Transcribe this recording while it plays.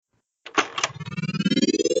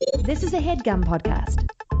This is a HeadGum podcast.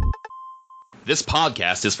 This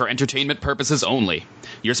podcast is for entertainment purposes only.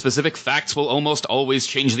 Your specific facts will almost always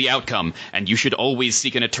change the outcome, and you should always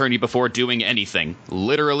seek an attorney before doing anything.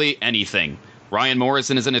 Literally anything. Ryan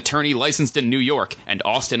Morrison is an attorney licensed in New York, and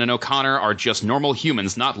Austin and O'Connor are just normal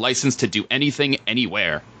humans not licensed to do anything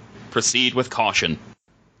anywhere. Proceed with caution.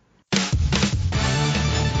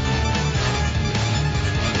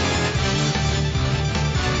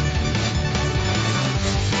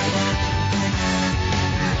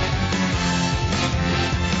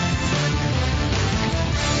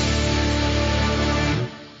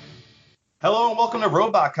 Hello and welcome to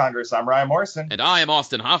Robot Congress. I'm Ryan Morrison. And I am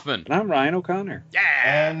Austin Hoffman. And I'm Ryan O'Connor. Yeah!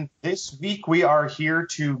 And this week we are here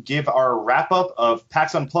to give our wrap-up of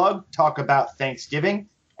PAX Unplugged, talk about Thanksgiving,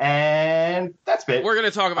 and that's it. We're going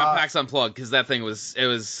to talk about PAX Unplugged because that thing was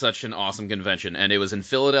such an awesome convention. And it was in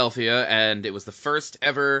Philadelphia, and it was the first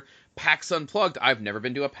ever PAX Unplugged. I've never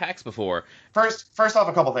been to a PAX before. First off,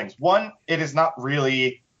 a couple things. One, it is not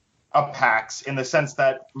really a PAX in the sense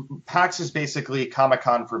that PAX is basically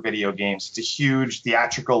Comic-Con for video games. It's a huge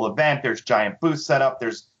theatrical event. There's giant booths set up.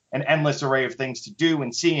 There's an endless array of things to do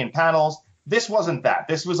and see and panels. This wasn't that.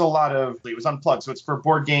 This was it was unplugged. So it's for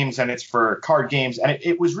board games and it's for card games. And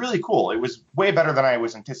it was really cool. It was way better than I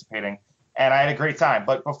was anticipating. And I had a great time.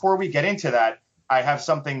 But before we get into that, I have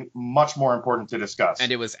something much more important to discuss. And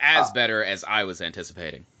it was as better as I was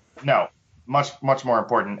anticipating. No. Much more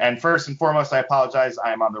important. And first and foremost, I apologize.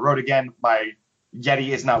 I am on the road again. My Yeti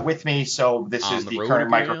is not with me, so this is the current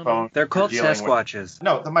microphone. They're called Sasquatches.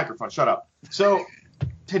 No, the microphone. Shut up. So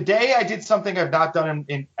today I did something I've not done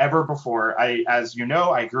in ever before. As you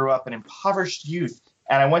know, I grew up an impoverished youth,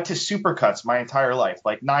 and I went to Supercuts my entire life.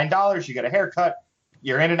 Like $9, you get a haircut.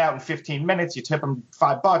 You're in and out in 15 minutes. You tip them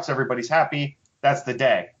 $5. Everybody's happy. That's the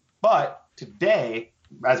day. But today,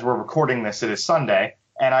 as we're recording this, it is Sunday.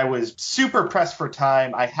 And I was super pressed for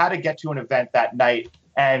time. I had to get to an event that night,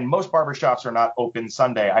 and most barbershops are not open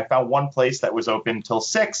Sunday. I found one place that was open till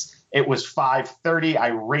 6. It was 5:30. I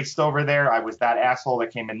raced over there. I was that asshole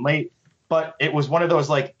that came in late. But it was one of those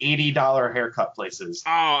like $80 haircut places.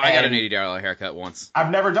 Oh, I got an $80 haircut once.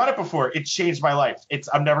 I've never done it before. It changed my life.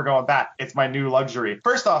 I'm never going back. It's my new luxury.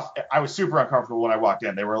 First off, I was super uncomfortable when I walked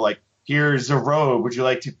in. They were like, here's a robe. Would you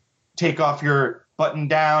like to take off your button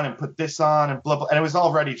down and put this on and blah, blah. And it was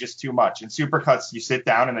already just too much. In Supercuts, you sit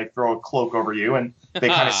down and they throw a cloak over you and they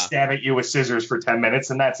kind of stab at you with scissors for 10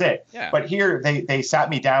 minutes and that's it. Yeah. But here they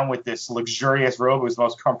sat me down with this luxurious robe. It was the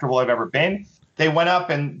most comfortable I've ever been. They went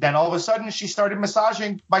up and then all of a sudden she started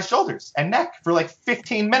massaging my shoulders and neck for like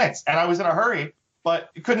 15 minutes. And I was in a hurry,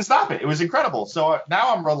 but couldn't stop it. It was incredible. So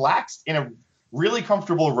now I'm relaxed in a really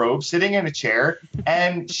comfortable robe, sitting in a chair,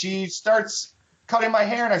 and she starts cutting my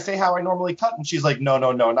hair, and I say how I normally cut, and she's like, no,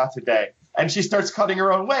 not today. And she starts cutting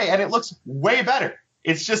her own way, and it looks way better.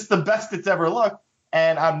 It's just the best it's ever looked,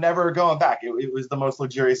 and I'm never going back. It was the most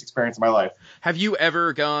luxurious experience of my life. Have you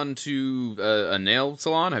ever gone to a nail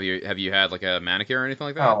salon? Have you had like a manicure or anything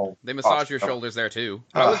like that? No. They massage your shoulders there too.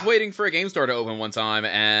 I was waiting for a game store to open one time,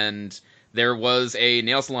 and there was a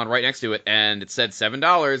nail salon right next to it, and it said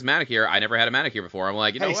 $7 manicure. I never had a manicure before. I'm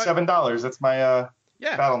like, you know what? $7. That's my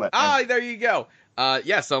BattleNet. Ah, there you go.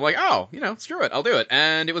 So I'm like, screw it, I'll do it.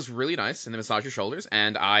 And it was really nice, and they massage your shoulders,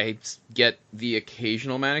 and I get the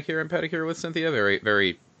occasional manicure and pedicure with Cynthia, very,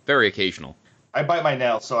 very, very occasional. I bite my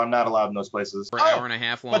nails, so I'm not allowed in those places. For an hour and a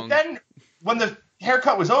half long. But then, when the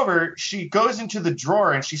haircut was over, she goes into the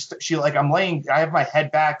drawer, and she like, I have my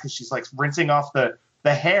head back, because she's like rinsing off the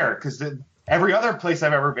hair, because every other place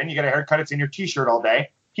I've ever been, you get a haircut, it's in your t-shirt all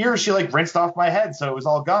day. Here, she like rinsed off my head, so it was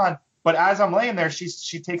all gone. But as I'm laying there,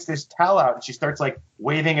 she takes this towel out and she starts like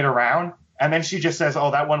waving it around. And then she just says, oh,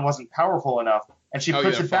 that one wasn't powerful enough. And she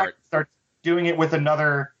puts it back and starts doing it with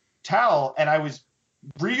another towel. And I was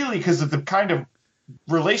really, because of the kind of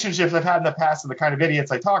relationships I've had in the past and the kind of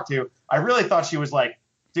idiots I talk to, I really thought she was like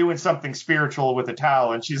doing something spiritual with a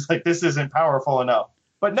towel. And she's like, this isn't powerful enough.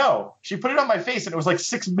 But no, she put it on my face and it was like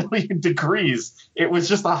 6 million degrees. It was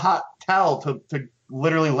just a hot towel to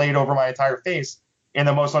literally lay it over my entire face in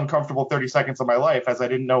the most uncomfortable 30 seconds of my life, as I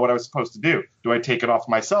didn't know what I was supposed to do. Do I take it off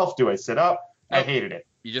myself? Do I sit up? I hated it.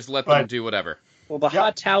 You just let them do whatever. Well, the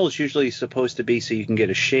hot towel is usually supposed to be so you can get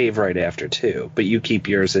a shave right after, too. But you keep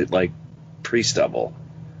yours at, like, pre-stubble.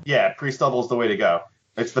 Yeah, pre-stubble is the way to go.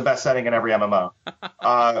 It's the best setting in every MMO.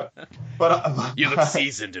 You look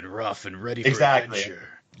seasoned and rough and ready for adventure.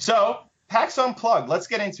 So, PAX Unplugged. Let's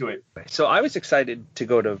get into it. So I was excited to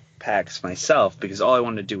go to PAX myself because all I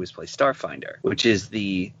wanted to do was play Starfinder, which is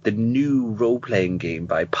the new role-playing game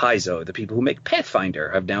by Paizo. The people who make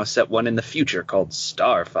Pathfinder have now set one in the future called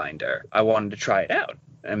Starfinder. I wanted to try it out.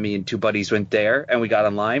 and me and two buddies went there, and we got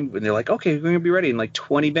online, and they're like, okay, we're going to be ready in like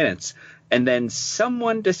 20 minutes. And then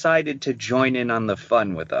someone decided to join in on the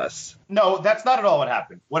fun with us. No, that's not at all what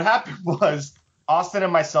happened. What happened was Austin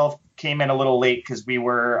and myself came in a little late because we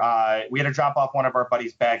had to drop off one of our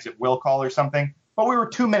buddies' bags at Will Call or something, but we were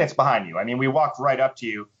 2 minutes behind you. I mean, we walked right up to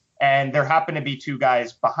you, and there happened to be two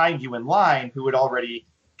guys behind you in line who had already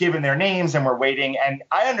given their names and were waiting. And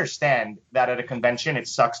I understand that at a convention, it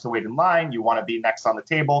sucks to wait in line. You want to be next on the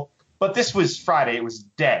table. But this was Friday. It was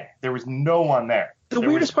dead. There was no one there. The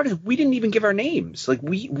weirdest part is we didn't even give our names. Like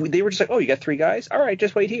they were just like, oh, you got three guys? All right,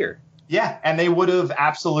 just wait here. Yeah, and they would have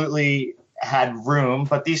absolutely had room.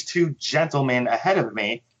 But these two gentlemen ahead of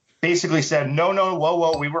me basically said, no,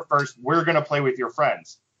 whoa, we were first. We're going to play with your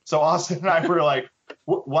friends. So Austin and I were like,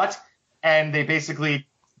 what? And they basically,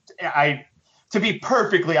 to be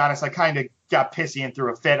perfectly honest, I kind of got pissy and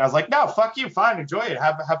threw a fit. I was like, no, fuck you. Fine. Enjoy it.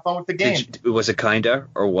 Have fun with the game. Was it kinda,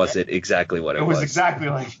 or was it exactly what it was? It was exactly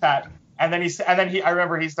like that. And then I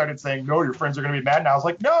remember he started saying, no, your friends are going to be mad. And I was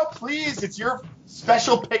like, no, please. It's your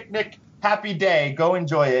special picnic. Happy day. Go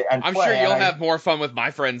enjoy it. And I'm play. sure you'll have more fun with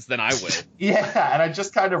my friends than I will. Yeah. And I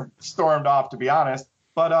just kind of stormed off, to be honest.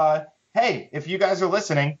 But, hey, if you guys are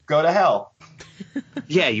listening, go to hell.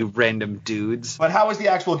 Yeah, you random dudes. But how was the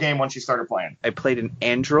actual game once you started playing? I played an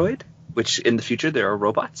android, which in the future there are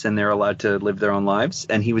robots and they're allowed to live their own lives.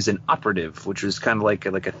 And he was an operative, which was kind of like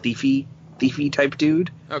a thiefy type dude.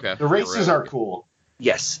 Okay. The races are cool.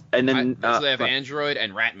 Yes. And then so they have Android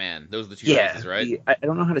and Ratman. Those are the two races, right? I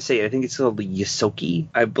don't know how to say it. I think it's called the Yosoki,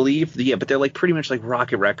 I believe. Yeah, but they're like pretty much like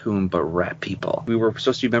Rocket Raccoon, but rat people. We were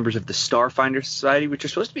supposed to be members of the Starfinder Society, which are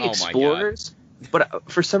supposed to be explorers. But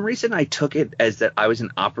for some reason, I took it as that I was an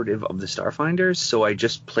operative of the Starfinders, so I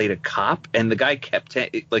just played a cop. And the guy kept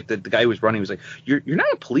like the guy who was running was like, "You're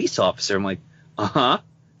not a police officer." I'm like, "Uh-huh."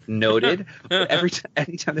 Noted. But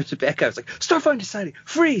anytime there's a bad guy, I was like, Starfinder Society,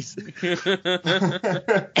 freeze!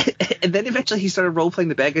 and then eventually he started role-playing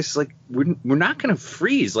the bad guys. He's like, we're not going to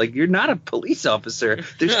freeze. Like, you're not a police officer.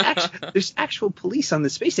 There's actual police on the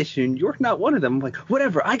space station, and you're not one of them. I'm like,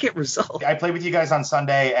 whatever, I get results. I played with you guys on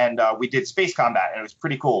Sunday, and we did space combat, and it was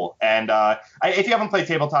pretty cool. And if you haven't played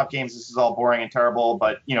tabletop games, this is all boring and terrible,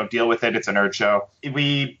 but, deal with it. It's a nerd show.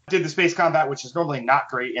 We did the space combat, which is normally not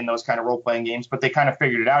great in those kind of role-playing games, but they kind of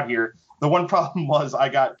figured it out here. The one problem was I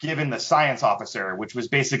got given the science officer, which was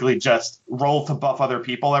basically just roll to buff other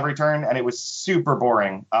people every turn, and it was super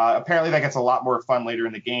boring. Apparently that gets a lot more fun later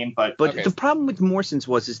in the game, but the problem with Morson's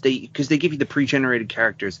was because they give you the pre-generated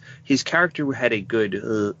characters. His character had a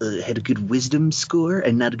good wisdom score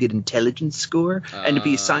and not a good intelligence score, and to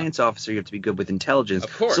be a science officer you have to be good with intelligence.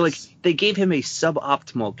 Of course. So like they gave him a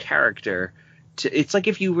suboptimal character. It's like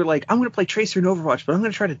if you were like, I'm going to play Tracer in Overwatch, but I'm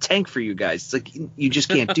going to try to tank for you guys. It's like you just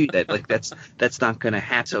can't do that. Like that's not going to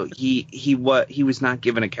happen. So he was not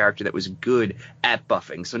given a character that was good at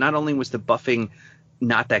buffing. So not only was the buffing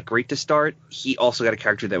not that great to start, he also got a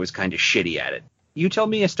character that was kind of shitty at it. You tell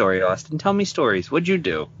me a story, Austin. Tell me stories. What'd you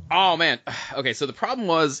do? Oh man. Okay, so the problem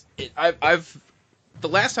was the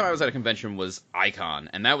last time I was at a convention was Icon,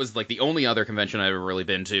 and that was like the only other convention I've ever really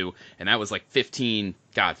been to, and that was like 15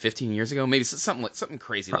 years ago, maybe something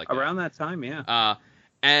crazy like that. Around that time, yeah.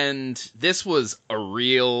 And this was a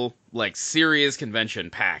real, like, serious convention,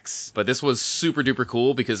 PAX. But this was super duper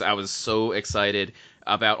cool because I was so excited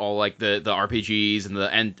about all like the RPGs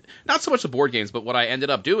and not so much the board games, but what I ended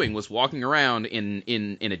up doing was walking around in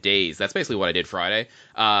a daze. That's basically what I did Friday.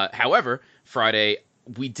 However, Friday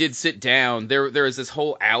we did sit down. There is this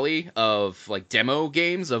whole alley of like demo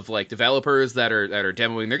games of like developers that are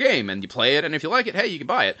demoing their game, and you play it, and if you like it, hey, you can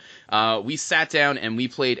buy it. We sat down and we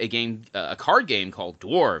played a card game called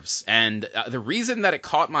Dwarves, and the reason that it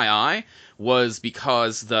caught my eye was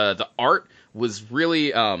because the art was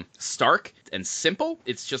really stark and simple.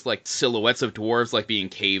 It's just like silhouettes of dwarves like being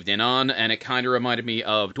caved in on, and it kind of reminded me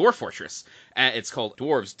of Dwarf Fortress. It's called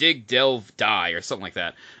Dwarves Dig, Delve, Die, or something like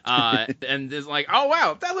that. And it's like, oh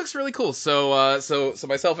wow, that looks really cool. So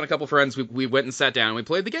myself and a couple friends, we went and sat down and we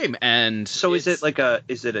played the game. And so is it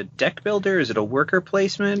a deck builder? Is it a worker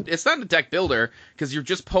placement? It's not a deck builder because you're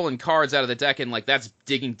just pulling cards out of the deck, and like that's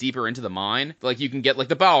digging deeper into the mine. Like you can get like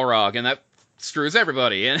the Balrog, and that screws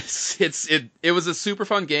everybody, and it was a super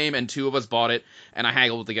fun game, and two of us bought it, and I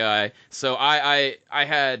haggled with the guy. So I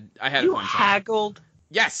had a fun time. You haggled?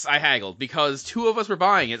 Yes, I haggled because two of us were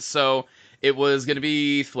buying it, so it was going to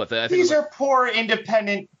be These are poor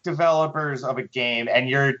independent developers of a game, and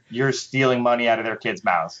you're stealing money out of their kids'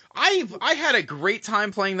 mouths. I had a great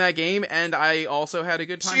time playing that game, and I also had a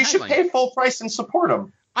good time. So you should pay full price and support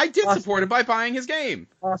them. I did support him by buying his game.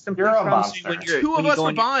 Austin, You're a monster. Two of us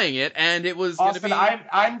were buying it, and it was going to be...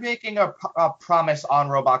 I'm making a promise on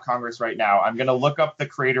Robot Congress right now. I'm going to look up the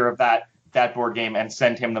creator of that board game and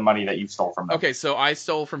send him the money that you stole from them. Okay, so I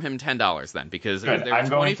stole from him $10 then, because they were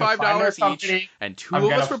 $25 each, and two of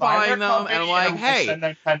us were buying them, and I'm like, hey,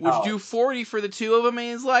 would you do $40 for the two of them? And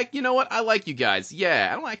he's like, you know what, I like you guys.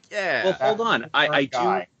 Yeah. I'm like, yeah. Well, hold on.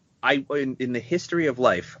 In the history of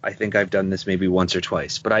life, I think I've done this maybe once or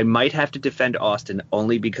twice, but I might have to defend Austin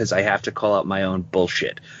only because I have to call out my own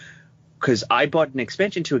bullshit. Because I bought an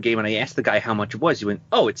expansion to a game and I asked the guy how much it was. He went,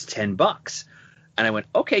 oh, it's $10. And I went,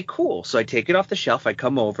 okay, cool. So I take it off the shelf. I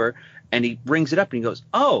come over and he brings it up and he goes,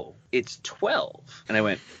 oh, it's 12. And I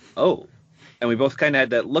went, oh. And we both kind of had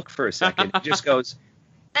that look for a second. He just goes,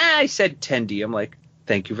 I said 10D. I'm like,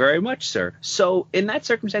 thank you very much, sir. So in that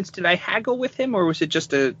circumstance, did I haggle with him, or was it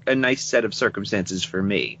just a nice set of circumstances for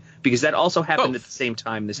me? Because that also happened at the same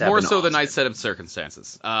time this happened. More so the nice set of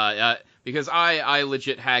circumstances. Because I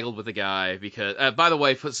legit haggled with the guy. Because by the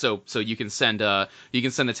way, so you can send the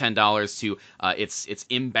 $10 to it's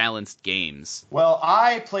Imbalanced Games. Well,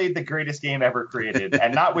 I played the greatest game ever created,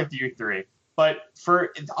 and not with you three. But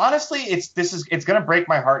honestly, it's going to break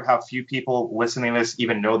my heart how few people listening to this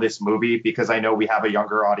even know this movie, because I know we have a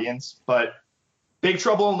younger audience. But Big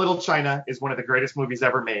Trouble in Little China is one of the greatest movies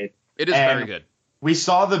ever made. It is very good. We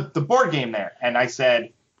saw the board game there, and I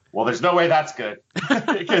said, well, there's no way that's good,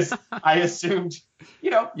 because I assumed,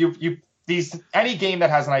 any game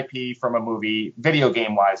that has an IP from a movie, video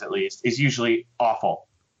game wise at least, is usually awful.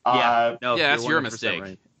 That's your mistake.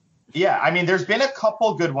 Right. Yeah, I mean, there's been a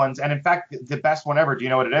couple good ones, and in fact, the best one ever. Do you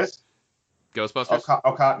know what it is?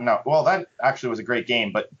 Ghostbusters. No, well, that actually was a great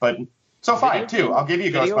game, but so fine too. I'll give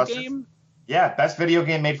you Ghostbusters. Game? Yeah, best video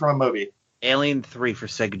game made from a movie. Alien 3 for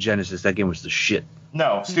Sega Genesis. That game was the shit.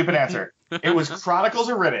 No, stupid answer. It was Chronicles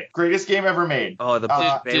of Riddick. Greatest game ever made. Oh, the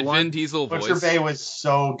Butcher Bay one? Vin Diesel voice. Butcher Bay was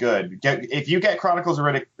so good. If you get Chronicles of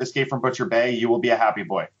Riddick Escape from Butcher Bay, you will be a happy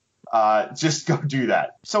boy. Just go do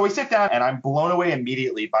that. So we sit down, and I'm blown away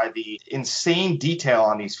immediately by the insane detail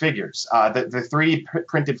on these figures. The 3D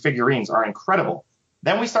printed figurines are incredible.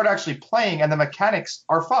 Then we start actually playing, and the mechanics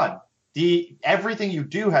are fun. Everything you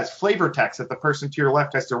do has flavor text that the person to your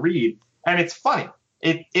left has to read, and it's funny.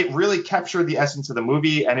 It really captured the essence of the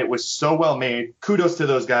movie, and it was so well made. Kudos to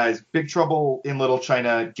those guys. Big Trouble in Little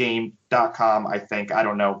China Game.com, I think. I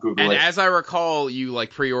don't know. Google it. And as I recall, you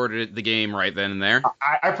pre-ordered the game right then and there.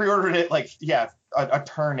 I pre-ordered it a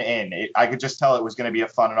turn in. I could just tell it was going to be a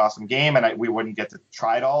fun and awesome game, and we wouldn't get to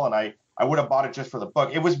try it all. And I would have bought it just for the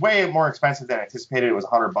book. It was way more expensive than anticipated. It was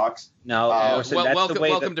 $100. No,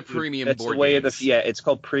 welcome to premium board games. It's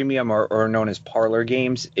called premium or known as parlor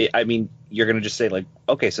games. You're going to just say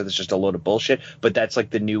okay, so that's just a load of bullshit. But that's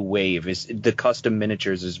the new wave. Is the custom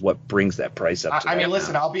miniatures is what brings that price up.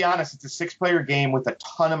 Listen, I'll be honest. It's a 6-player game with a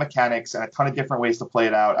ton of mechanics and a ton of different ways to play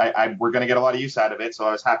it out. We're going to get a lot of use out of it, so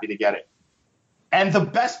I was happy to get it. And the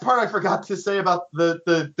best part I forgot to say about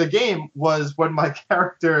the game was when my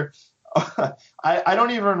character... I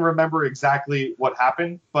don't even remember exactly what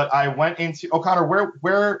happened, but I went into O'Connor,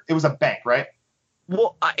 where it was a bank, right?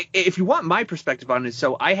 Well, if you want my perspective on it,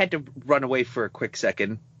 so I had to run away for a quick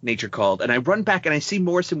second. Nature called, and I run back and I see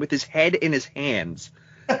Morrison with his head in his hands,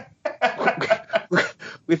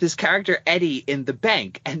 with his character Eddie in the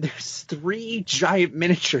bank, and there's 3 giant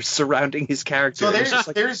miniatures surrounding his character.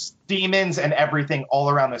 So there's demons and everything all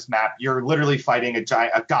around this map. You're literally fighting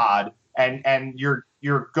a god, and you're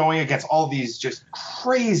going against all these just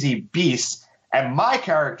crazy beasts. And my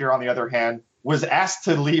character, on the other hand, was asked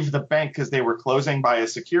to leave the bank because they were closing by a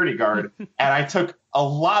security guard. And I took a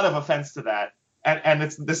lot of offense to that. And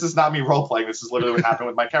this is not me role playing. This is literally what happened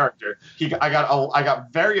with my character. I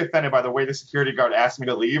got very offended by the way the security guard asked me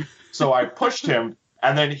to leave. So I pushed him,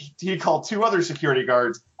 and then he called 2 other security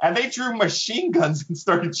guards, and they drew machine guns and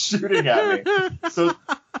started shooting at me. So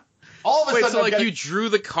all of a sudden, you drew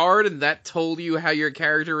the card and that told you how your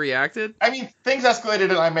character reacted? I mean, things escalated,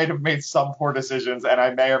 and I may have made some poor decisions, and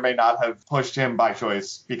I may or may not have pushed him by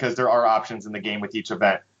choice, because there are options in the game with each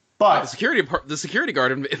event. But the security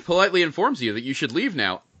guard politely informs you that you should leave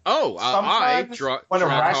now. I draw a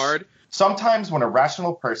card. Sometimes when a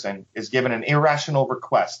rational person is given an irrational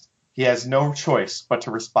request, he has no choice but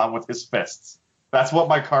to respond with his fists. That's what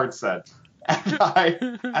my card said. And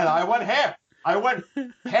I went ham. I went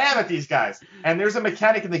ham at these guys. And there's a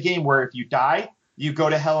mechanic in the game where if you die, you go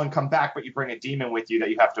to hell and come back, but you bring a demon with you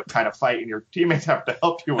that you have to kind of fight and your teammates have to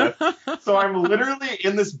help you with. So I'm literally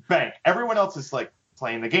in this bank. Everyone else is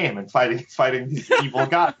playing the game and fighting these evil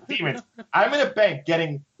demons. I'm in a bank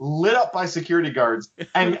getting lit up by security guards,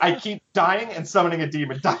 and I keep dying and summoning a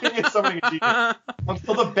demon,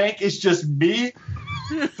 until the bank is just me,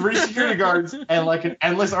 3 security guards, and like an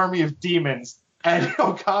endless army of demons. And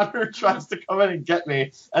O'Connor tries to come in and get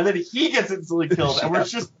me, and then he gets instantly killed, and we're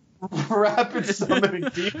just rapid summoning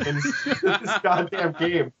demons in this goddamn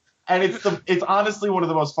game. And it's honestly one of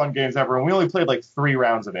the most fun games ever, and we only played like 3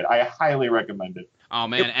 rounds of it. I highly recommend it. Oh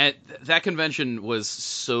man, and that convention was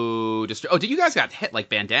so Oh, did you guys got hit like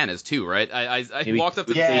bandanas too, right? I walked up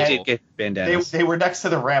to the table. Get bandanas. They were next to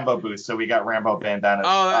the Rambo booth, so we got Rambo bandanas.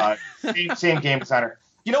 Oh, same game designer.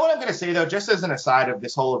 You know what I'm going to say, though, just as an aside of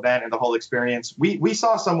this whole event and the whole experience, we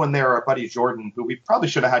saw someone there, our buddy Jordan, who we probably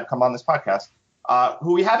should have had come on this podcast,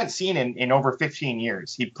 who we haven't seen in over 15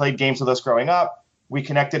 years. He played games with us growing up. We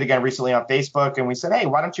connected again recently on Facebook, and we said, hey,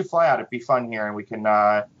 why don't you fly out? It'd be fun here, and we can,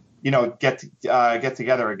 get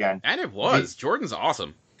together again. And it was. Jordan's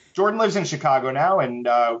awesome. Jordan lives in Chicago now, and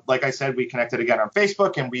like I said, we connected again on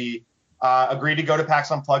Facebook, and we agreed to go to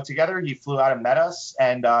PAX Unplugged together. He flew out and met us,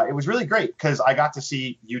 and it was really great because I got to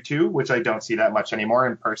see you two, which I don't see that much anymore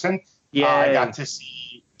in person. Yeah, I got to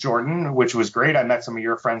see Jordan, which was great. I met some of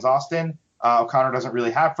your friends, Austin. O'Connor doesn't really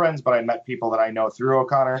have friends, but I met people that I know through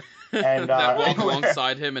O'Connor. And that walk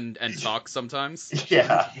alongside him and talk sometimes.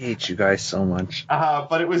 Yeah. I hate you guys so much.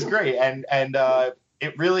 But it was great, and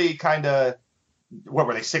it really kind of, what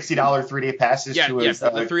were they, $60 3-day passes? Yeah, to a, yes, the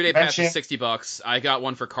 3-day pass is convention? $60. I got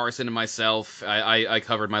one for Carson and myself. I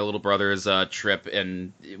covered my little brother's trip,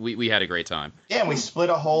 and we had a great time. Yeah, and we split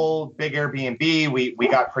a whole big Airbnb. We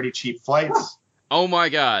got pretty cheap flights. Oh my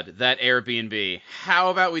God, that Airbnb. How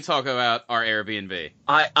about we talk about our Airbnb?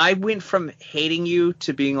 I went from hating you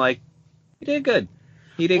to being like, you did good.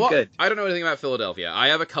 You did good. I don't know anything about Philadelphia. I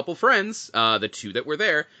have a couple friends, the 2 that were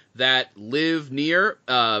there, that live near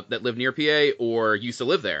PA or used to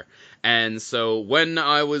live there. And so when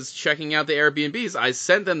I was checking out the Airbnbs, I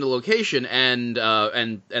sent them the location, and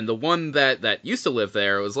the one that used to live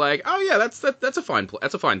there was like, oh yeah, that's a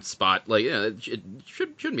fine spot. Like, you know, it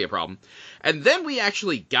shouldn't be a problem. And then we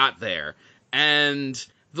actually got there, and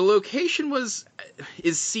the location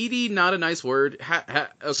is seedy not a nice word?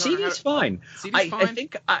 Seedy's fine. Seedy's fine? I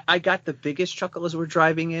think I got the biggest chuckle as we're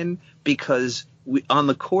driving in because on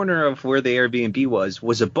the corner of where the Airbnb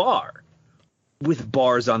was a bar with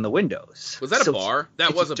bars on the windows. Was that a bar?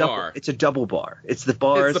 That was a bar. It's a double bar. It's the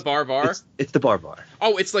bars. It's the bar? It's the bar.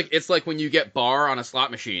 Oh, it's like when you get bar on a slot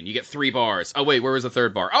machine. You get 3 bars. Oh, wait, where was the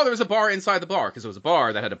 3rd bar? Oh, there was a bar inside the bar, because it was a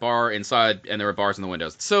bar that had a bar inside, and there were bars in the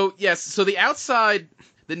windows. So, yes, so the outside,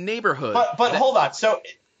 the neighborhood... But hold on. So,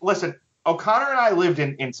 listen, O'Connor and I lived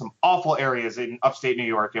in some awful areas in upstate New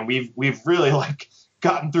York, and we've really,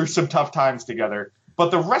 gotten through some tough times together. But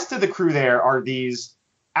the rest of the crew there are these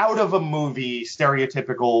out-of-a-movie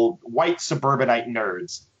stereotypical white suburbanite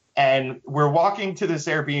nerds. And we're walking to this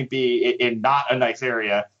Airbnb in not a nice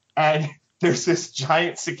area, and there's this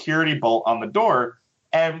giant security bolt on the door,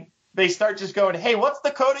 and they start just going, hey, what's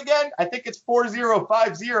the code again? I think it's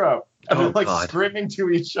 4050. And they're screaming to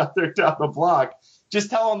each other down the block, just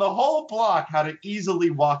telling the whole block how to easily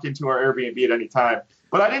walk into our Airbnb at any time.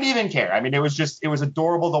 But I didn't even care. I mean, it was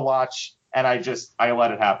adorable to watch. And I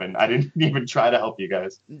let it happen. I didn't even try to help you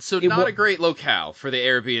guys. So not a great locale for the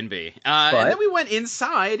Airbnb. And then we went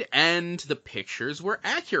inside, and the pictures were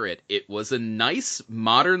accurate. It was a nice,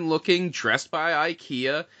 modern-looking, dressed by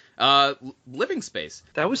IKEA living space.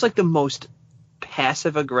 That was the most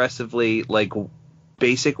passive-aggressively,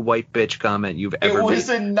 basic white bitch comment you've ever made. It was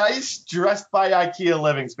a nice, dressed by IKEA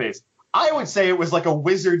living space. I would say it was like a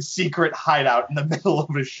wizard's secret hideout in the middle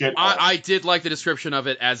of a shit. I did like the description of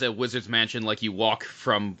it as a wizard's mansion. Like you walk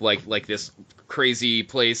from like this crazy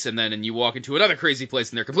place, and you walk into another crazy place,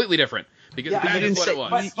 and they're completely different. Because that is what it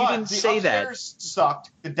was. You didn't say that. The upstairs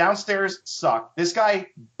sucked. The downstairs sucked. This guy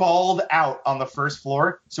balled out on the first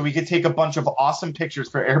floor so we could take a bunch of awesome pictures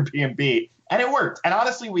for Airbnb, and it worked. And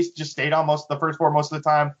honestly, we just stayed on the first floor most of the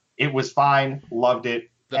time. It was fine. Loved it.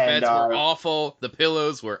 The beds were awful. The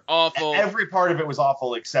pillows were awful. Every part of it was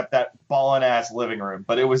awful except that ballin'-ass living room.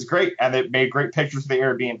 But it was great, and it made great pictures for the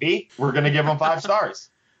Airbnb. We're going to give them 5 stars.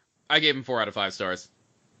 I gave them 4 out of 5 stars.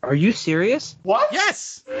 Are you serious? What?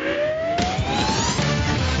 Yes!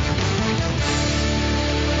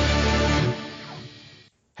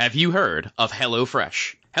 Have you heard of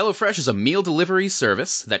HelloFresh? HelloFresh is a meal delivery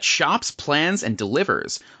service that shops, plans, and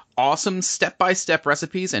delivers awesome step-by-step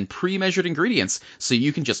recipes and pre-measured ingredients so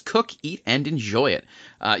you can just cook, eat, and enjoy it.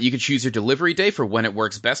 You can choose your delivery day for when it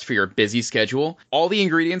works best for your busy schedule. All the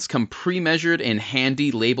ingredients come pre-measured in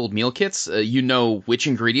handy labeled meal kits. You know which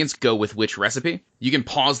ingredients go with which recipe. You can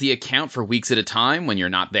pause the account for weeks at a time when you're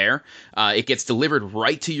not there. It gets delivered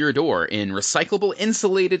right to your door in recyclable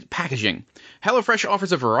insulated packaging. HelloFresh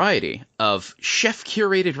offers a variety of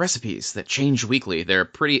chef-curated recipes that change weekly. They're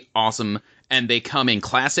pretty awesome, and they come in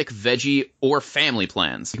classic, veggie, or family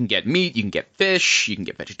plans. You can get meat, you can get fish, you can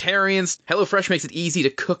get vegetarians. HelloFresh makes it easy to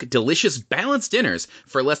cook delicious, balanced dinners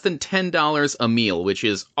for less than $10 a meal, which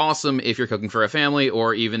is awesome if you're cooking for a family,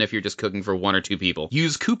 or even if you're just cooking for 1 or 2 people.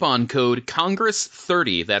 Use coupon code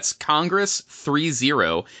Congress30, that's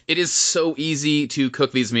Congress30. It is so easy to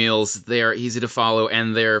cook these meals. They're easy to follow,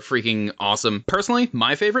 and they're freaking awesome. Personally,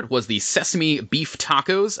 my favorite was the sesame beef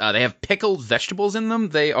tacos. They have pickled vegetables in them.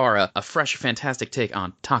 They are a fresh, fantastic take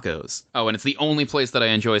on tacos. Oh, and it's the only place that I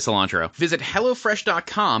enjoy cilantro. Visit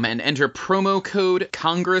HelloFresh.com and enter promo code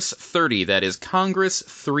Congress30, that is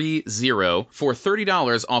Congress30, for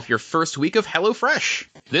 $30 off your first week of HelloFresh.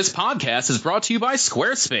 This podcast is brought to you by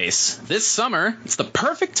Squarespace. This summer, it's the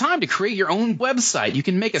perfect time to create your own website. You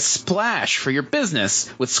can make a splash for your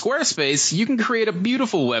business. With Squarespace, you can create a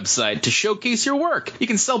beautiful website to showcase your work. You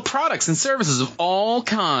can sell products and services of all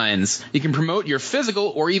kinds. You can promote your physical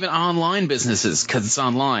or even online businesses, because it's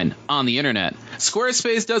online, on the internet.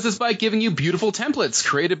 Squarespace does this by giving you beautiful templates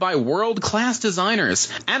created by world-class designers,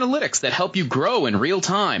 analytics that help you grow in real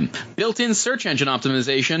time, built-in search engine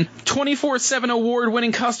optimization, 24/7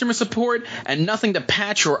 award-winning customer support, and nothing to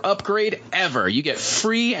patch or upgrade ever. You get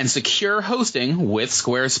free and secure hosting with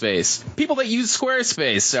Squarespace. People that use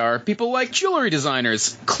Squarespace are people like jewelry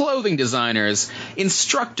designers, clothing designers,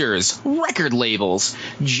 instructors, record labels,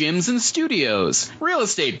 gyms and studios, real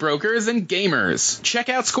estate brokers, and gamers. Check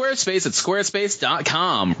out Squarespace at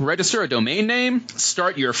squarespace.com. Register a domain name,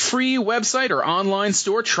 start your free website or online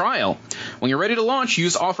store trial. When you're ready to launch,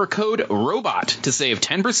 use offer code ROBOT to save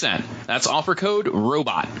 10%. That's offer code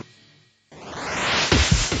ROBOT.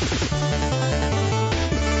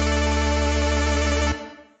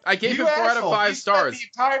 I gave it 4 out of 5 stars.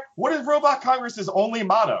 What is Robot Congress's only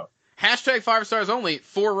motto? Hashtag 5 stars only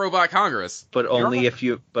for Robot Congress. But only if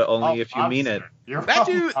you mean it. That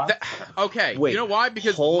dude. Okay. Wait, you know why?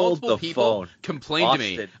 Because multiple people complained to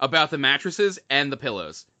me about the mattresses and the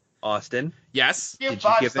pillows. Austin. Yes. Give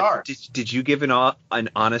 5 stars. Did you give an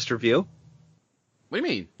honest review? What do you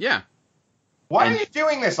mean? Yeah. Why are you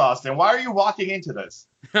doing this, Austin? Why are you walking into this?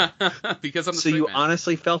 Because I'm the So you man.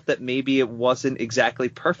 honestly felt that maybe it wasn't exactly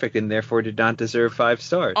perfect and therefore did not deserve 5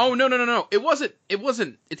 stars. Oh no! It wasn't.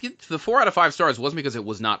 The 4 out of 5 stars wasn't because it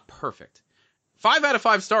was not perfect. 5 out of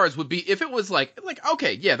 5 stars would be if it was like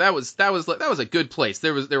okay, yeah, that was a good place.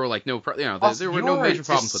 There were like no there were no major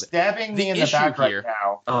problems with it. Stabbing me in the back right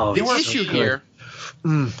now. Oh, the issue here,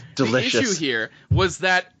 delicious. The issue here was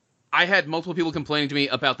that I had multiple people complaining to me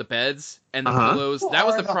about the beds and the pillows. That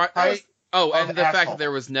was the fact that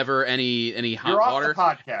there was never any hot water. You're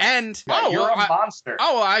off the podcast. And you're a monster.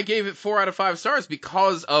 I gave it 4 out of 5 stars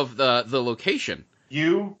because of the location.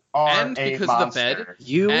 You are and a because monster. of the bed.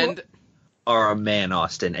 You are a man,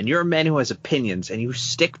 Austin, and you're a man who has opinions, and you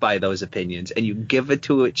stick by those opinions, and you give it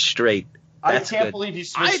to it straight. That's I can't good. believe you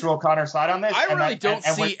switched to O'Connor's side on this. I really don't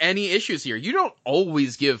see any issues here. You don't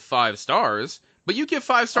always give 5 stars. But you give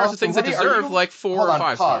 5 stars to things that deserve like 4 or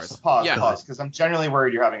 5 stars. Pause, because I'm genuinely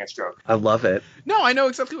worried you're having a stroke. I love it. No, I know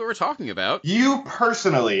exactly what we're talking about. You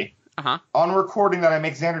personally, on recording that I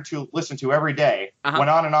make Xander to listen to every day, went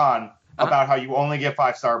on and on about how you only give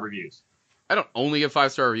 5-star reviews. I don't only give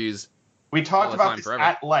 5-star reviews. We talked about this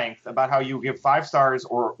at length about how you give 5 stars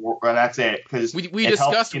or and that's it. Because we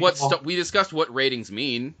discussed we discussed what ratings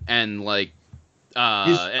mean and like.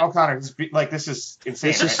 O'Connor, this is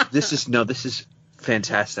insane. This is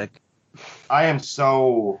fantastic. I'm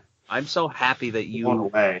so happy that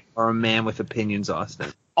you are a man with opinions,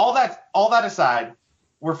 Austin. All that aside,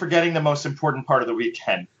 we're forgetting the most important part of the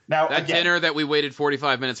weekend. Now, that dinner that we waited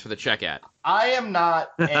 45 minutes for the check at. I am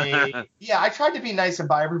not I tried to be nice and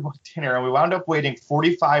buy everyone dinner, and we wound up waiting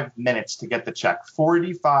 45 minutes to get the check.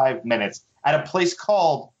 45 minutes at a place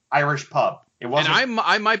called Irish Pub. It wasn't, and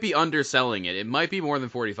I might be underselling it. It might be more than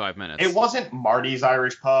 45 minutes. It wasn't Marty's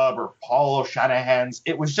Irish Pub or Paul O'Shanahan's.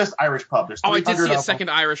 It was just Irish Pub. There's I did see a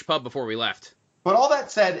second Irish Pub before we left. But all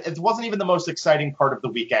that said, it wasn't even the most exciting part of the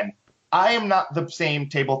weekend. I am not the same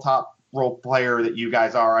tabletop role player that you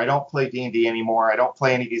guys are. I don't play D&D anymore. I don't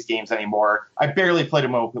play any of these games anymore. I barely played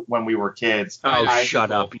them when we were kids. Oh,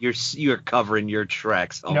 shut up! You're covering your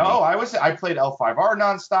tracks. No, I played L5R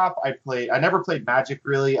nonstop. I never played Magic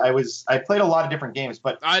really. I played a lot of different games,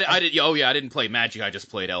 but I didn't play Magic. I just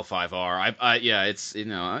played L5R. It's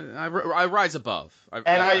I rise above.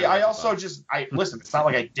 Listen. It's not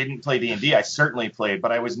like I didn't play D&D. I certainly played,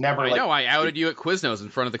 but I was never. I outed you at Quiznos in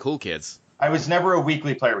front of the cool kids. I was never a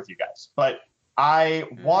weekly player with you guys, but I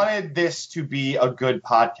wanted this to be a good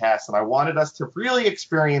podcast, and I wanted us to really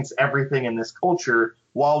experience everything in this culture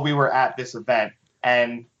while we were at this event.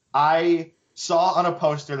 And I saw on a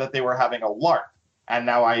poster that they were having a LARP. And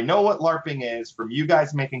now I know what LARPing is from you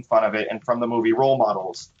guys making fun of it and from the movie Role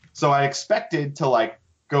Models. So I expected to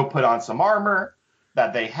go put on some armor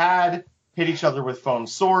that they had, hit each other with foam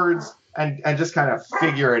swords, and just kind of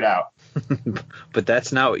figure it out. But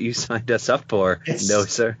that's not what you signed us up for. No,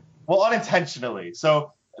 sir. Well, unintentionally.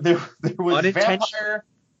 So there was Vampire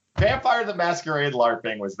the Masquerade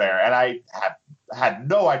LARPing was there, and I had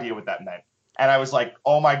no idea what that meant. And I was like,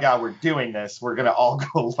 oh my God, we're doing this. We're going to all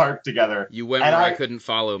go LARP together. You went where I couldn't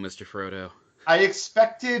follow, Mr. Frodo. I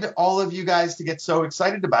expected all of you guys to get so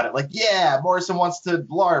excited about it. Like, yeah, Morrison wants to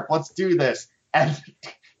LARP. Let's do this. And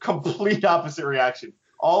complete opposite reaction.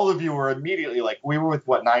 All of you were immediately we were with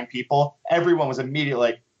 9 people. Everyone was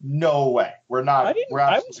immediately like, no way. We're not.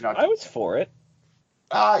 I was for it.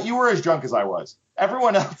 You were as drunk as I was.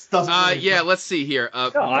 Everyone else doesn't. Yeah, let's see here.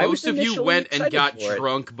 Most of you went and got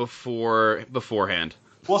drunk beforehand.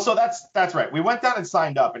 Well, so that's right. We went down and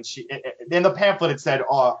signed up, and in the pamphlet it said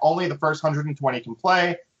only the first 120 can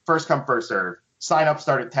play. First come, first serve. Sign up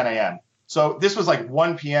start at 10 a.m. So this was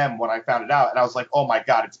 1 p.m. when I found it out, and I was like, oh my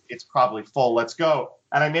God, it's probably full. Let's go.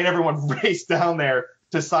 And I made everyone race down there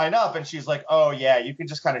to sign up, and she's like, oh yeah, you can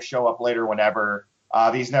just kind of show up later whenever.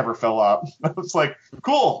 These never fill up. I was like,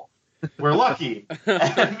 cool. We're lucky.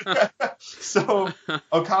 So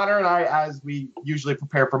O'Connor and I, as we usually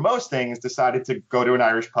prepare for most things, decided to go to an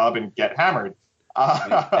Irish pub and get hammered.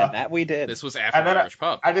 And that we did. This was after the Irish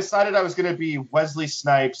pub. I decided I was going to be Wesley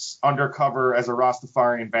Snipes undercover as a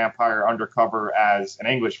Rastafarian vampire, undercover as an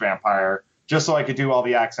English vampire, just so I could do all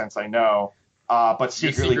the accents I know, but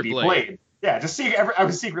secretly be Blade. Yeah, I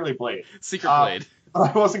was secretly Blade. Secret Blade.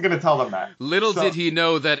 But I wasn't going to tell them that. Little did he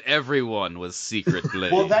know that everyone was Secret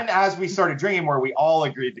Blade. Well, then as we started drinking more, we all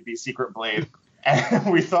agreed to be Secret Blade. And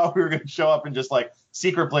we thought we were going to show up and just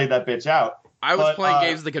Secret Blade that bitch out. I was playing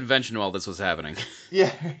games at the convention while this was happening.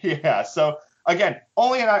 Yeah. So, again,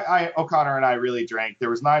 only O'Connor and I really drank. There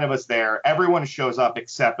was 9 of us there. Everyone shows up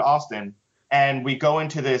except Austin. And we go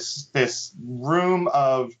into this room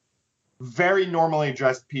of very normally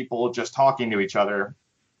dressed people just talking to each other.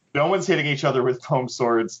 No one's hitting each other with foam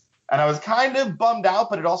swords. And I was kind of bummed out,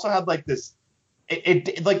 but it also had this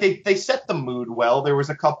they set the mood well. There was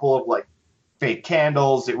a couple of fake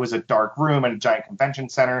candles. It was a dark room and a giant convention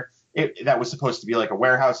center. That was supposed to be a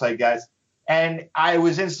warehouse, I guess. And I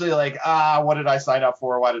was instantly what did I sign up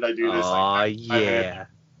for? Why did I do this? Yeah.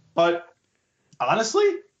 But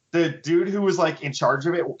honestly, the dude who was in charge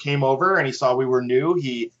of it came over and he saw we were new.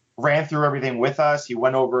 He ran through everything with us. He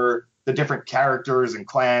went over the different characters and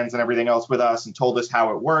clans and everything else with us and told us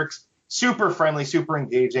how it works. Super friendly, super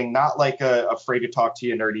engaging, not afraid to talk to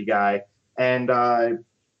you nerdy guy. And, O'Connor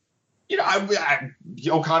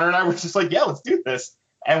and I were just yeah, let's do this.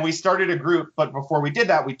 And we started a group, but before we did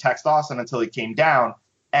that, we texted Austin until he came down.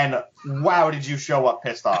 And wow, did you show up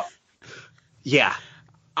pissed off? Yeah.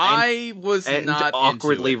 I was not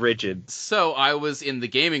awkwardly rigid. So I was in the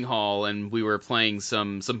gaming hall and we were playing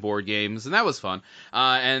some board games and that was fun.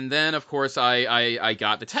 And then of course I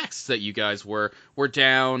got the text that you guys were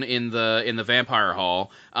down in the vampire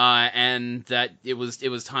hall and that it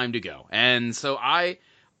was time to go. And so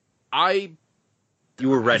you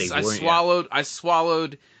were ready. I swallowed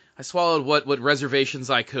what reservations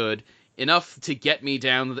I could. Enough to get me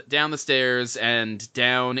down the stairs and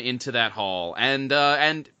down into that hall, and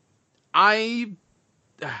I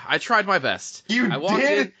tried my best.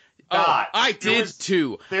 I did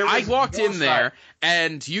too. I walked in there,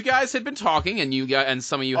 and you guys had been talking, and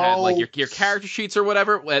some of you had your character sheets or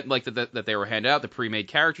whatever, that they were handed out, the pre-made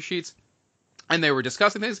character sheets, and they were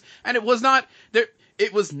discussing things, and it was not there.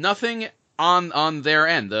 It was nothing on their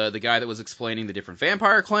end. The guy that was explaining the different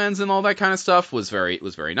vampire clans and all that kind of stuff was very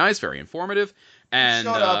nice, very informative. And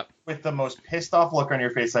you showed up with the most pissed off look on your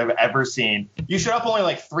face I've ever seen. You showed up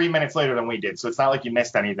only 3 minutes later than we did, so it's not like you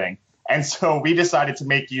missed anything. And so we decided to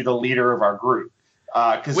make you the leader of our group.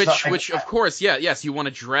 Which of course, yes, you want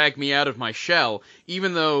to drag me out of my shell,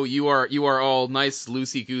 even though you are all nice,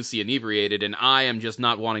 loosey-goosey, inebriated, and I am just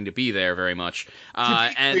not wanting to be there very much.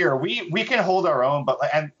 To be clear, we can hold our own,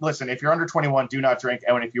 and listen, if you're under 21, do not drink,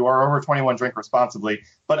 and if you are over 21, drink responsibly.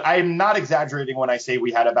 But I'm not exaggerating when I say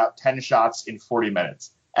we had about 10 shots in 40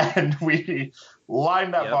 minutes, and we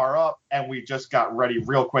lined that bar up, and we just got ready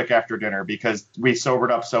real quick after dinner because we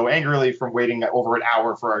sobered up so angrily from waiting over an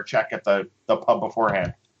hour for our check at the pub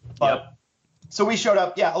beforehand. But so we showed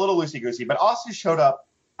up, a little loosey-goosey, but Austin showed up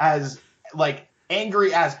as like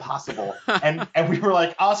angry as possible, and we were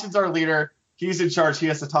like, Austin's our leader. He's in charge. He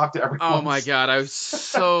has to talk to everyone. Oh my God, I was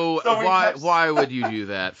so why would you do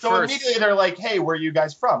that? So immediately they're like, hey, where are you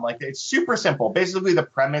guys from? Like, it's super simple. Basically, the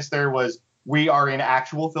premise there was, we are in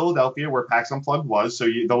actual Philadelphia where PAX Unplugged was, so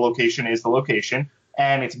the location is the location,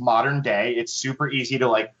 and it's modern day. It's super easy to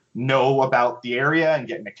like know about the area and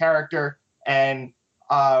get into character. And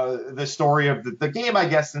the story of the game, I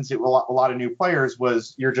guess, since it was a lot of new players,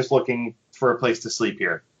 was you're just looking for a place to sleep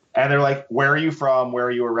here. And they're like, where are you from? Where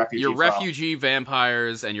are you a refugee from? You're refugee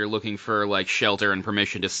vampires, and you're looking for like shelter and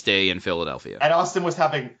permission to stay in Philadelphia. And Austin was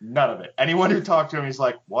having none of it. Anyone who talked to him, he's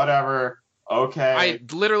like, whatever. Okay. I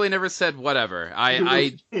literally never said whatever.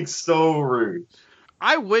 It's so rude.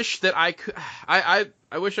 I wish that I could. I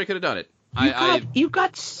wish I could have done it. You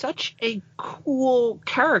got such a cool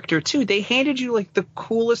character too. They handed you like the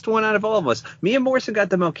coolest one out of all of us. Me and Morrison got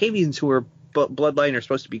the Malkavians, who are bloodline are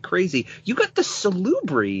supposed to be crazy. You got the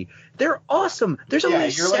Salubri. They're awesome. There's only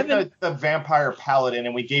you're 7. like the vampire paladin,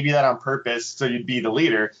 and we gave you that on purpose so you'd be the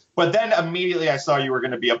leader. But then immediately I saw you were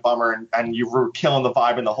going to be a bummer, and you were killing the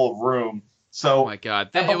vibe in the whole room. So, oh my God,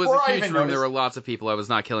 it was a huge room. There were lots of people. I was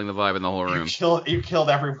not killing the vibe in the whole room. You killed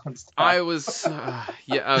everyone's time. I was,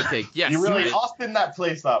 okay, yes. You really Austin that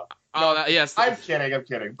place up. Yes. I'm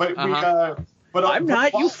kidding. But but I'm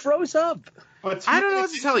not. You froze up. But I don't know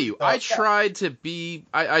what to tell you. I tried to be.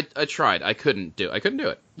 I tried. I couldn't do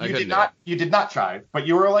it. You did not try, but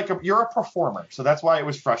you were you're a performer, so that's why it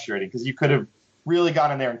was frustrating, because you could have really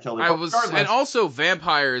got in there and killed it. And also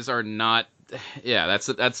vampires are not. Yeah, that's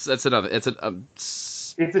another.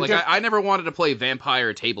 I never wanted to play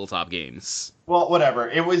vampire tabletop games. Well,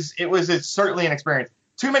 whatever. It's certainly an experience.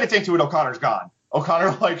 2 minutes into it, O'Connor's gone.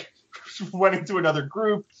 O'Connor went into another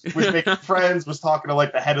group, was making friends, was talking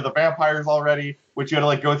to the head of the vampires already, which you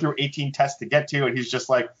had to go through 18 tests to get to, and he's just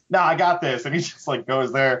like, "Nah, I got this," and he just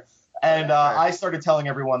goes there. And I started telling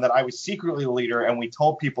everyone that I was secretly the leader, and we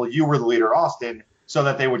told people you were the leader, Austin, so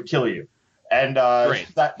that they would kill you. And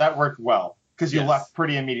that worked well, because you left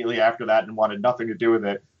pretty immediately after that and wanted nothing to do with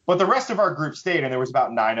it. But the rest of our group stayed, and there was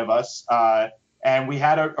about 9 of us, and we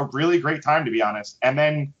had a really great time, to be honest. And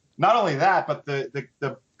then not only that, but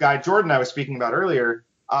the guy Jordan I was speaking about earlier,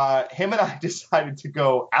 him and I decided to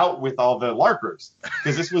go out with all the LARP groups,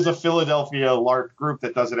 because this was a Philadelphia LARP group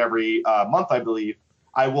that does it every month, I believe.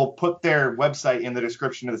 I will put their website in the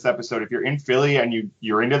description of this episode. If you're in Philly and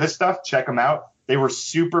you're into this stuff, check them out. They were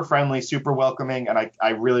super friendly, super welcoming, and I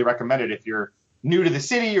really recommend it if you're new to the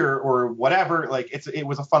city or whatever. It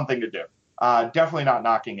was a fun thing to do. Definitely not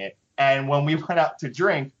knocking it. And when we went out to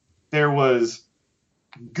drink, there was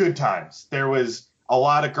good times. There was a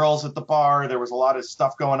lot of girls at the bar. There was a lot of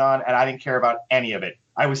stuff going on, and I didn't care about any of it.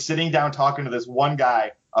 I was sitting down talking to this one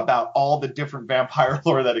guy about all the different vampire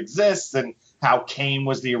lore that exists, and how Cain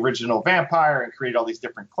was the original vampire and created all these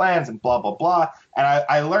different clans and blah, blah, blah. And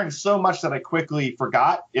I learned so much that I quickly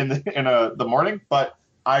forgot in the morning, but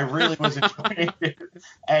I really was enjoying it.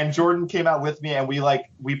 And Jordan came out with me, and we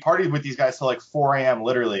partied with these guys till 4 a.m.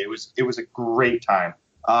 literally. It was a great time.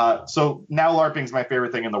 So now LARPing's my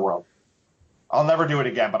favorite thing in the world. I'll never do it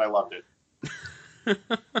again, but I loved it.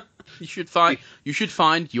 You should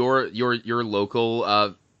find your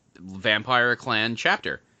local vampire clan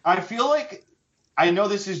chapter. I feel like, I know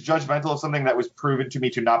this is judgmental of something that was proven to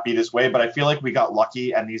me to not be this way, but I feel like we got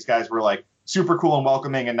lucky, and these guys were super cool and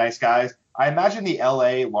welcoming and nice guys. I imagine the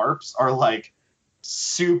LA LARPs are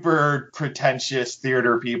super pretentious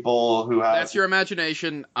theater people who have... That's your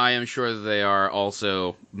imagination. I am sure they are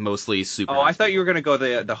also mostly super... Oh, I thought you were going to go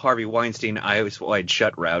the Harvey Weinstein Eyes Wide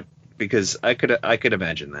Shut route, because I could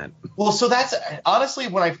imagine that. Well, so that's... Honestly,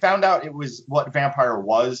 when I found out it was what Vampire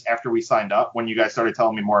was after we signed up, when you guys started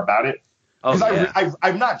telling me more about it... Because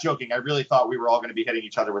I'm not joking. I really thought we were all going to be hitting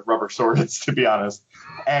each other with rubber swords, to be honest.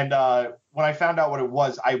 And when I found out what it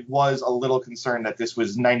was, I was a little concerned that this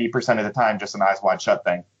was 90% of the time just an Eyes Wide Shut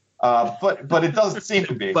thing. But it doesn't seem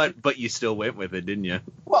to be. But you still went with it, didn't you?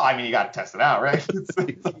 Well, I mean, you got to test it out, right?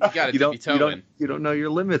 You don't know your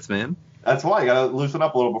limits, man. That's why you got to loosen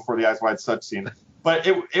up a little before the Eyes Wide Shut scene. But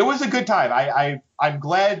it was a good time. I'm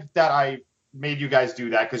glad that I made you guys do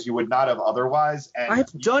that because you would not have otherwise. And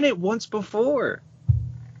I've done it once before.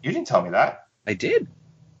 You didn't tell me that. I did.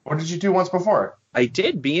 What did you do once before? I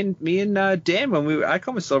did. Me and Dan, when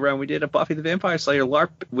Icon was still around, we did a Buffy the Vampire Slayer LARP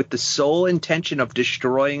with the sole intention of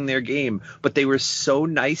destroying their game. But they were so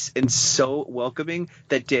nice and so welcoming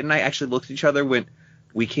that Dan and I actually looked at each other and went,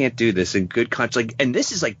 we can't do this in good conscience. And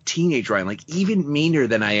this is like teenage Ryan, like even meaner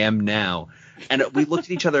than I am now. And we looked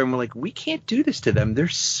at each other and we're like, we can't do this to them. They're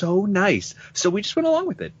so nice. So we just went along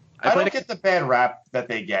with it. I don't get the bad rap that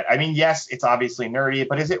they get. I mean, yes, it's obviously nerdy,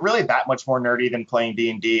 but is it really that much more nerdy than playing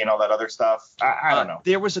D&D and all that other stuff? I don't know.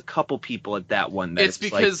 There was a couple people at that one that it's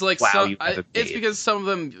because it's because some of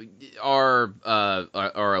them are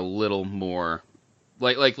a little more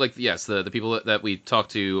like yes, the people that we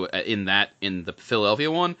talked to in the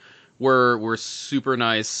Philadelphia one were super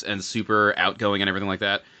nice and super outgoing and everything like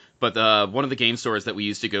that. But one of the game stores that we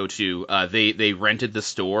used to go to, they rented the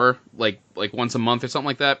store like once a month or something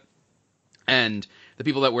like that. And the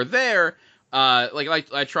people that were there,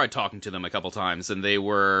 I tried talking to them a couple times, and they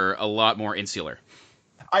were a lot more insular.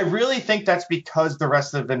 I really think that's because the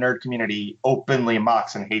rest of the nerd community openly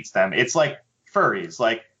mocks and hates them. It's like furries.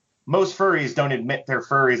 Like, most furries don't admit they're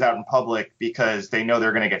furries out in public because they know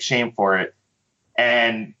they're going to get shamed for it.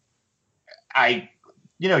 And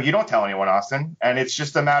you don't tell anyone, Austin. And it's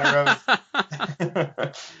just a matter of,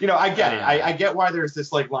 I get it. I get why there's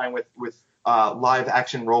this like line with live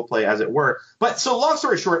action role play, as it were. But so long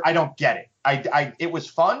story short, I don't get it. It was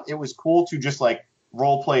fun. It was cool to just like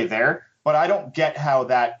role play there, but I don't get how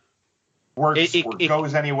that works or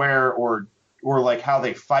goes anywhere or like how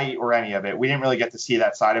they fight or any of it. We didn't really get to see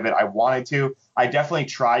that side of it. I wanted to. I definitely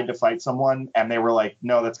tried to fight someone and they were like,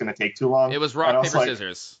 no, that's going to take too long. It was rock, paper,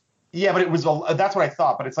 scissors. Yeah, but it was that's what I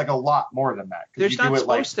thought, but it's like a lot more than that. There's not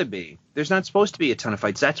supposed to be. There's not supposed to be a ton of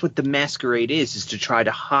fights. That's what the masquerade is to try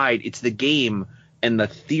to hide. It's the game and the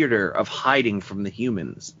theater of hiding from the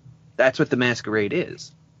humans. That's what the masquerade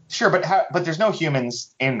is. Sure, but there's no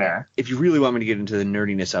humans in there. If you really want me to get into the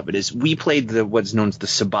nerdiness of it, is we played what's known as the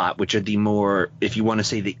Sabbat, which are the more, if you want to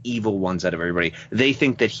say, the evil ones out of everybody. They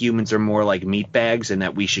think that humans are more like meatbags and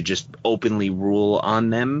that we should just openly rule on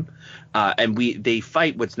them. And they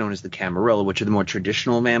fight what's known as the Camarilla, which are the more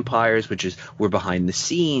traditional vampires, which is we're behind the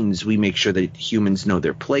scenes. We make sure that humans know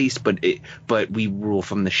their place, but we rule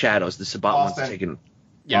from the shadows. The Sabbat ones are taken.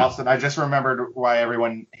 Yeah. Austin, I just remembered why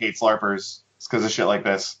everyone hates LARPers. It's because of shit like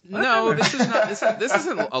this. No, this is not. This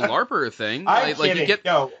isn't a LARPer thing. I'm kidding.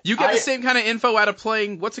 You get the same kind of info out of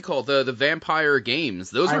playing what's it called, the vampire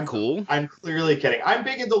games. Those are cool. I'm clearly kidding. I'm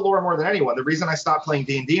big into lore more than anyone. The reason I stopped playing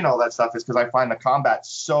D&D and all that stuff is because I find the combat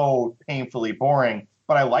so painfully boring.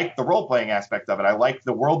 But I like the role playing aspect of it. I like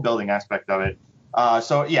the world building aspect of it.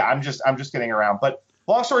 So yeah, I'm just getting around. But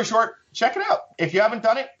long story short, check it out. If you haven't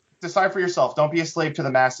done it, decide for yourself. Don't be a slave to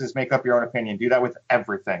the masses. Make up your own opinion. Do that with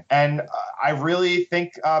everything. And I really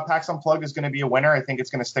think PAX Unplugged is going to be a winner. I think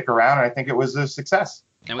it's going to stick around, and I think it was a success.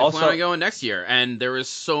 And we plan on going next year. And there is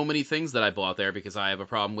so many things that I bought there because I have a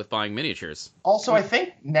problem with buying miniatures. Also, I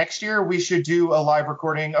think next year we should do a live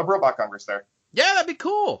recording of Robot Congress there. Yeah, that'd be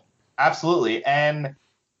cool. Absolutely. And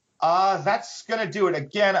that's going to do it.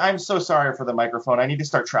 Again, I'm so sorry for the microphone. I need to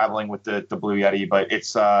start traveling with the Blue Yeti, but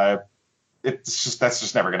that's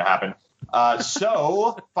just never going to happen.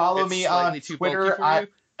 So follow me on Twitter.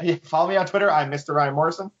 Follow me on Twitter. I'm Mr. Ryan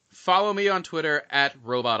Morrison. Follow me on Twitter at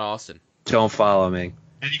Robot Austin. Don't follow me.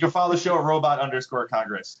 And you can follow the show at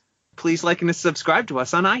Robot_Congress. Please like and subscribe to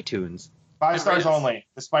us on iTunes. 5 stars only,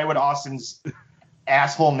 despite what Austin's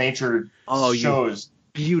asshole nature shows.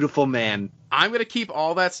 Beautiful man. I'm gonna keep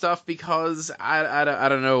all that stuff because I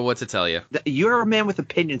don't know what to tell you. You're a man with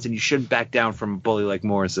opinions, and you shouldn't back down from a bully like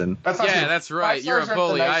Morrison. That's right. You're a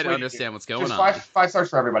bully. I don't understand what's going on. Five stars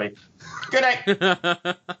for everybody. Good night.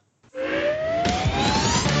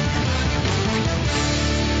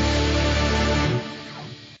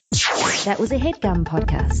 That was a HeadGum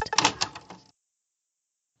podcast.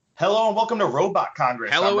 Hello and welcome to Robot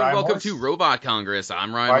Congress. Hello and welcome to Robot Congress.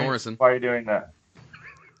 I'm Ryan Morrison. Why are you doing that?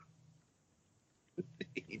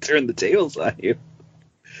 He turned the tables on you.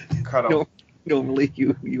 Cut him. Normally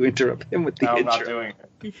you interrupt him with the intro. I'm not doing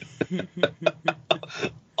it.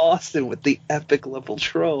 Austin with the epic level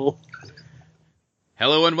troll.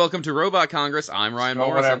 Hello and welcome to Robot Congress. I'm Ryan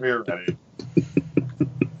Morrison. Whenever you're ready.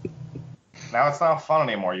 Now it's not fun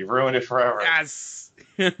anymore. You've ruined it forever. Yes.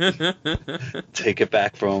 Take it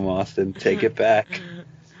back from him, Austin. Take it back.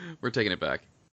 We're taking it back.